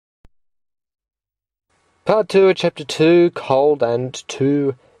Part 2 of Chapter 2, Cold and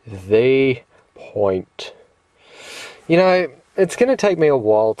to the Point. You know, it's going to take me a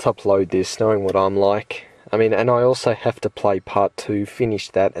while to upload this, knowing what I'm like. I mean, and I also have to play Part 2,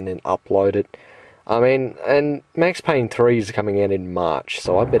 finish that, and then upload it. I mean, and Max Payne 3 is coming out in March,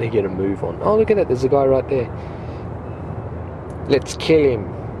 so I better get a move on. Oh, look at that, there's a guy right there. Let's kill him.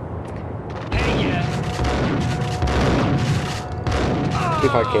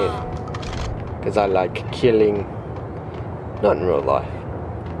 If I can. Because I like killing. Not in real life.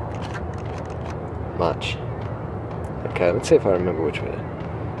 Much. Okay, let's see if I remember which way.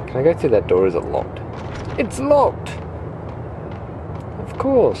 Can I go through that door? Is it locked? It's locked! Of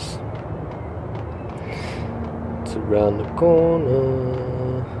course. It's around the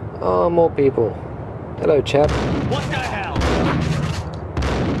corner. Oh, more people. Hello, chap. What the hell?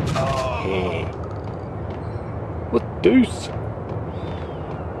 Yeah. What deuce?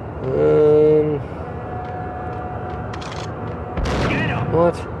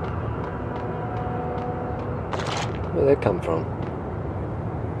 What? Where'd that come from?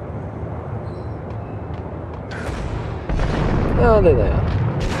 Oh, there they are.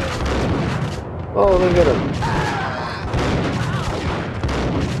 Oh, look at them.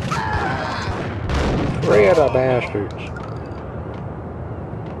 Three of the bastards.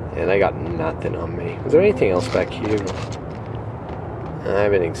 Yeah, they got nothing on me. Was there anything else back here?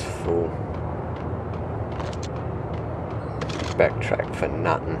 Everything's full. Backtrack for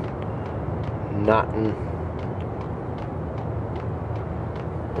nothing. Nothing.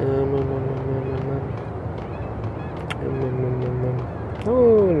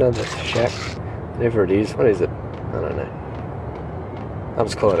 Oh, another shack. Whatever it is. What is it? I don't know. I'll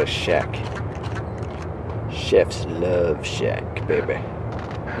just call it a shack. Chef's love shack, baby.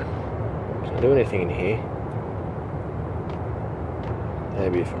 Can I do anything in here?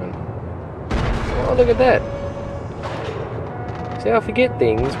 Maybe if I can. Oh, look at that. See, I forget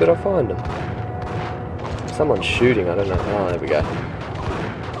things, but I find them. Someone's shooting, I don't know. Oh, there we go.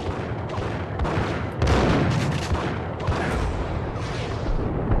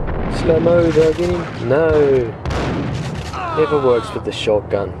 Slow-mo, did I get him? No. Never works with the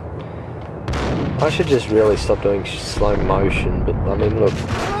shotgun. I should just really stop doing slow motion, but I mean, look.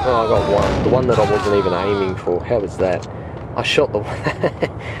 Oh, I got one. The one that I wasn't even aiming for. How was that? I shot the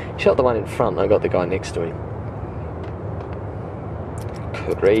one, shot the one in front. I got the guy next to him.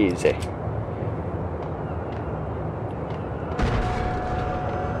 Crazy.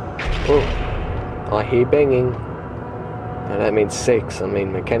 Oh, I hear banging. No, that means sex. I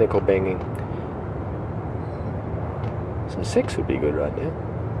mean mechanical banging. Some sex would be good right now.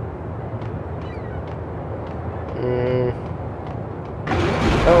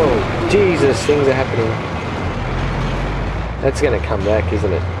 Oh, Jesus! Things are happening. That's going to come back,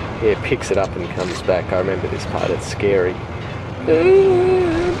 isn't it? Yeah, it picks it up and comes back. I remember this part. It's scary.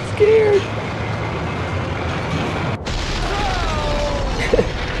 I'm scared.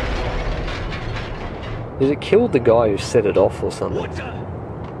 Did it kill the guy who set it off or something?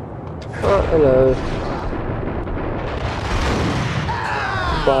 Oh, hello.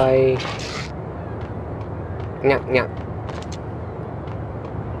 Bye. Nyah, nyah.